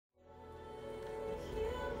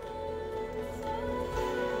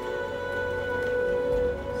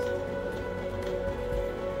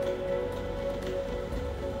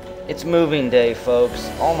It's moving day, folks.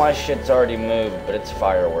 All my shit's already moved, but it's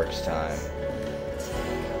fireworks time.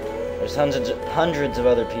 There's hundreds of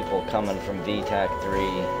other people coming from VTAC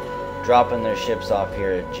 3, dropping their ships off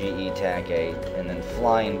here at GE-8, and then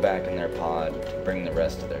flying back in their pod to bring the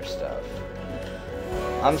rest of their stuff.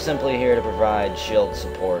 I'm simply here to provide shield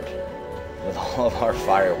support with all of our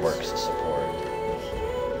fireworks support.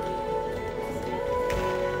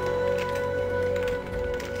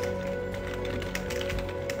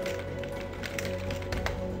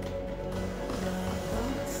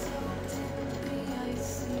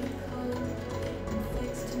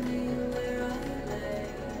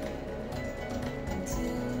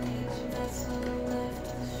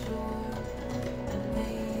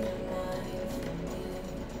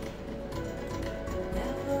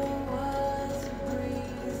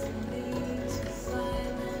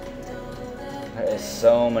 There's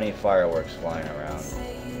so many fireworks flying around.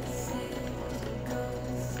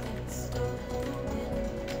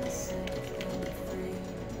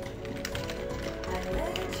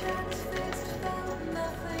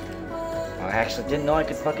 I actually didn't know I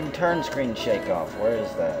could fucking turn screen shake off. Where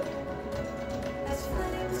is that?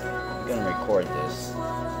 I'm gonna record this.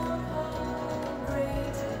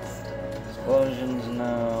 Explosions,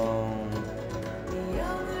 no.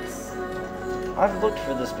 I've looked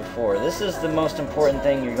for this before. This is the most important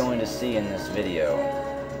thing you're going to see in this video.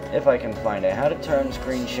 If I can find it. How to turn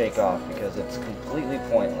screen shake off, because it's completely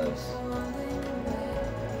pointless.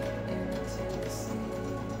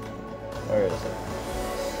 Where is it?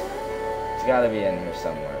 It's gotta be in here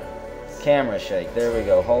somewhere. Camera shake. There we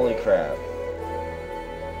go. Holy crap.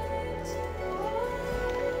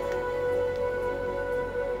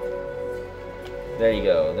 There you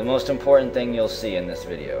go. The most important thing you'll see in this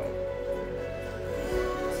video.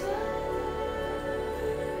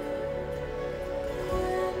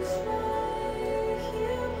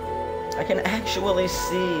 I can actually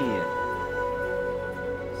see.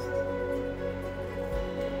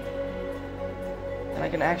 And I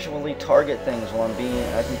can actually target things while I'm being,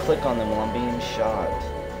 I can click on them while I'm being shot.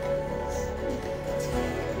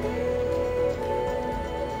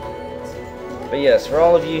 But yes, for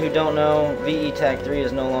all of you who don't know, VE-TAC 3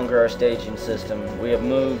 is no longer our staging system. We have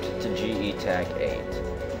moved to GE-TAC 8.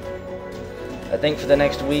 I think for the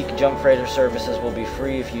next week, jump freighter services will be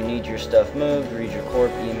free if you need your stuff moved, read your corp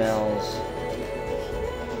emails.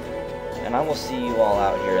 And I will see you all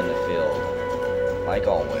out here in the field, like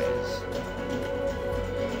always.